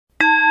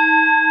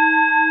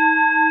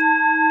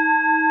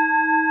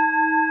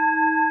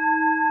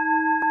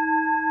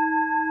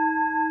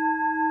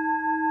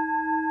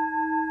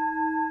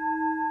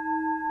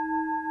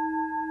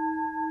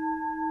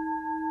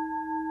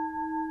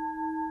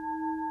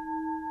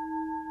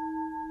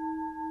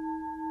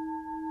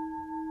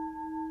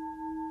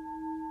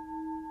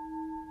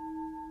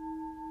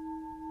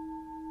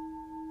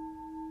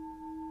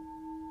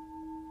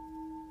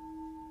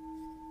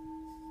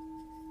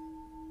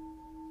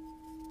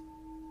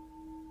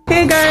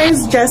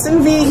guys, Jess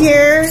and Vee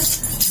here.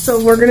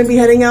 So we're gonna be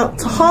heading out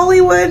to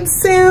Hollywood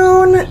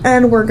soon,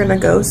 and we're gonna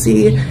go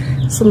see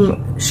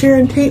some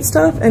Sharon Tate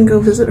stuff and go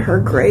visit her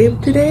grave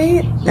today,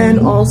 and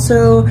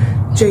also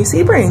Jay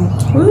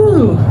Sebring.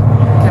 Woo!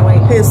 Can't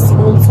wait. His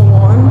old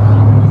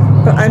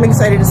salon. But I'm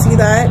excited to see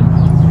that.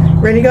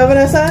 Ready to go,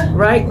 Vanessa?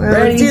 Right,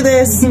 ready. Let's do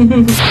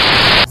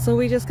this. So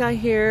we just got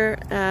here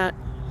at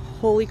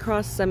Holy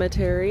Cross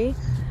Cemetery,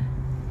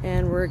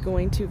 and we're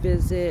going to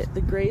visit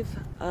the grave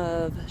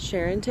of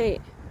Sharon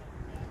Tate.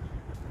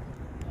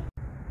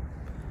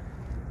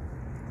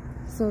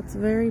 So it's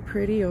very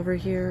pretty over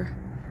here.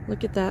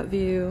 Look at that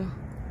view.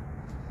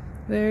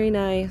 Very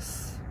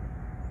nice.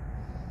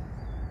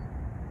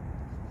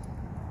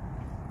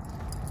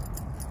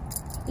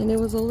 And it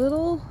was a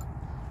little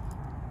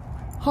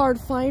hard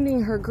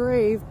finding her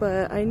grave,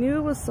 but I knew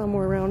it was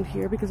somewhere around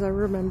here because I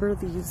remember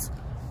these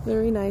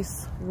very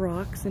nice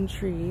rocks and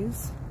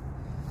trees.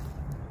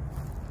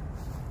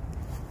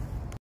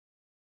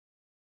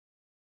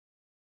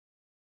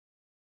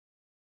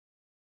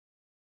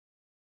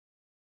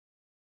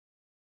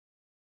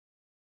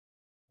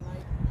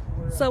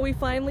 So we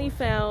finally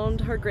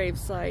found her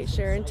gravesite,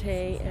 Sharon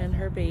Tate and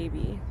her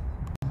baby.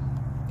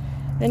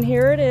 And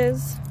here it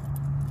is,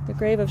 the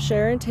grave of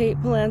Sharon Tate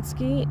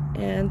Polanski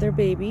and their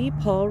baby,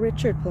 Paul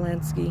Richard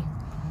Polanski.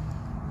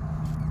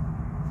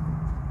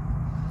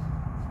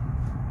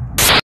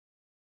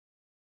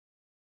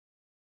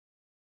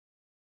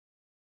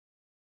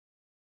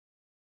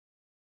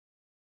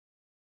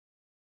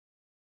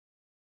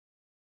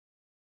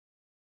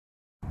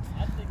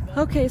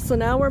 Okay, so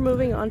now we're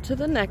moving on to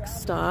the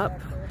next stop.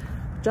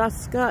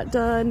 Just got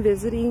done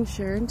visiting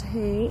Sharon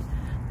Tate,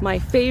 my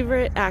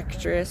favorite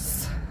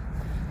actress.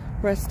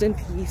 Rest in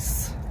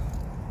peace.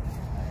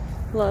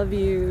 Love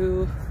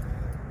you.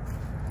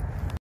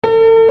 And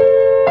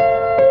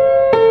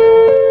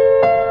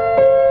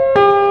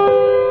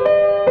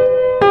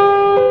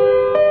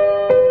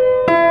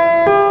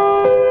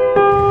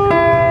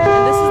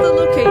this is the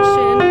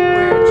location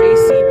where Jay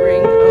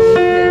Sebring owned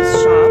his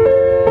shop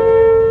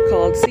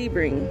called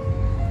Sebring.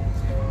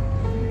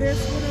 This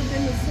would have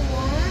been the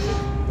salon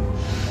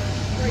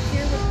right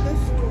here with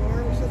this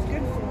door, which is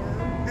good for him.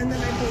 And then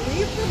I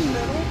believe the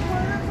middle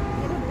part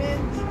would have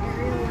been the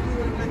area where he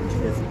would have went to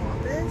his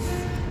office,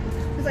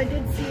 because I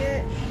did see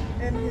it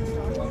in his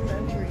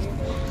documentary.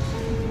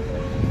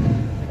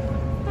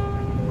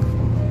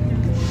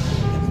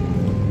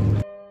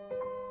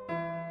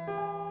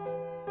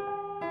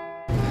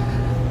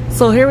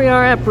 So here we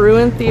are at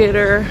Bruin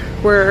Theater,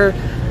 where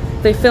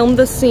they filmed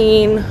the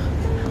scene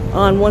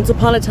on Once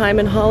Upon a Time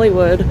in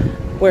Hollywood,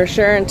 where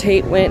Sharon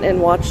Tate went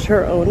and watched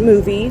her own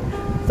movie,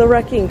 The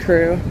Wrecking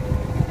Crew.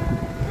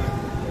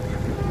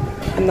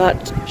 I'm not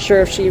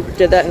sure if she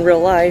did that in real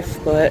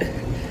life, but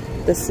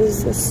this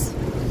is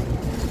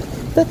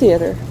the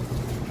theater.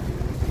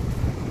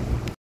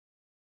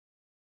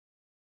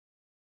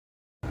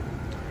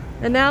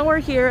 And now we're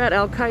here at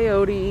El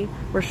Coyote,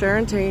 where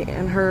Sharon Tate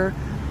and her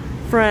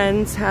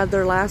friends had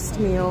their last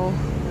meal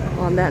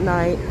on that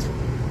night,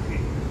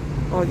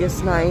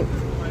 August 9th,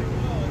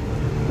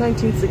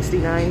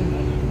 1969.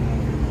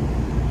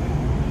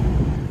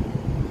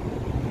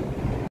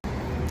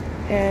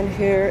 And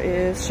here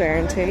is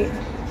Sharon Tate.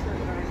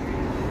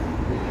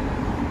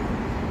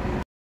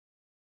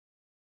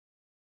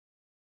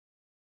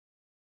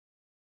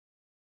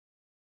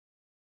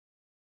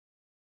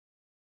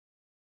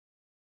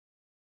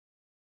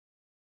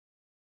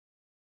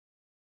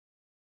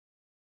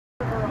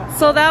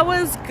 So that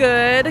was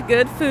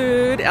good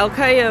food, El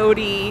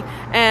Coyote,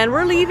 and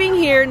we're leaving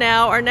here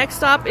now. Our next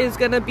stop is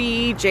gonna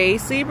be Jay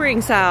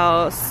Sebring's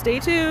house. Stay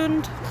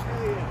tuned.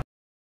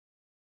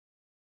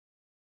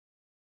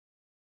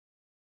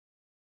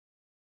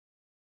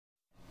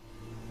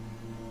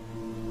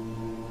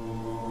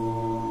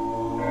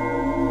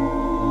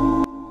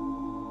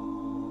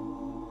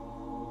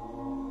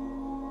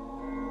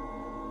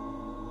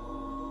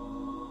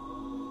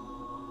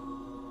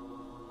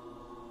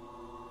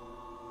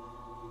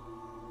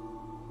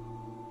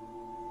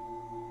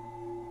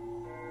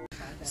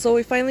 So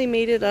we finally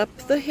made it up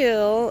the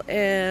hill,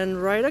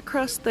 and right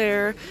across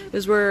there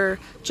is where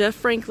Jeff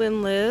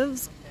Franklin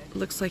lives.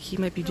 Looks like he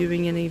might be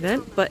doing an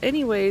event, but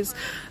anyways,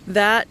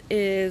 that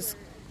is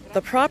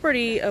the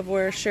property of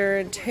where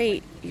Sharon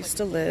Tate used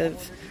to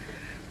live,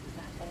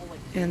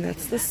 and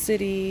that's the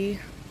city.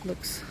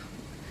 Looks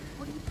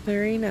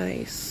very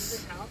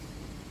nice.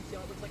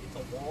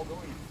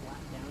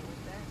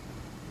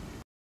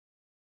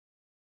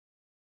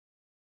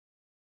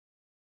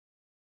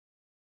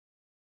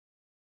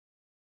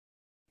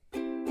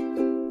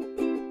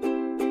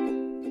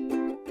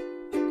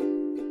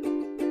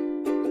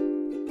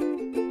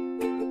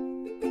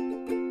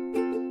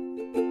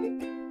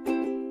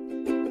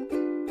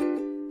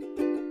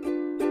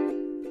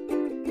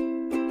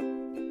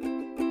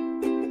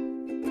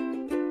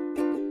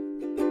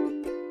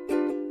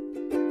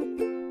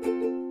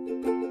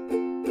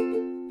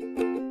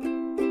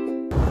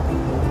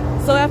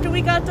 So after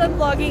we got done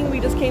vlogging, we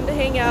just came to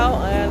hang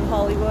out in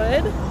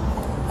Hollywood.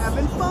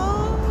 Having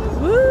fun.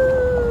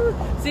 Woo!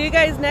 See you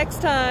guys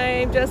next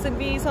time. Jess and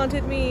Vee's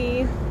Haunted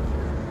Me.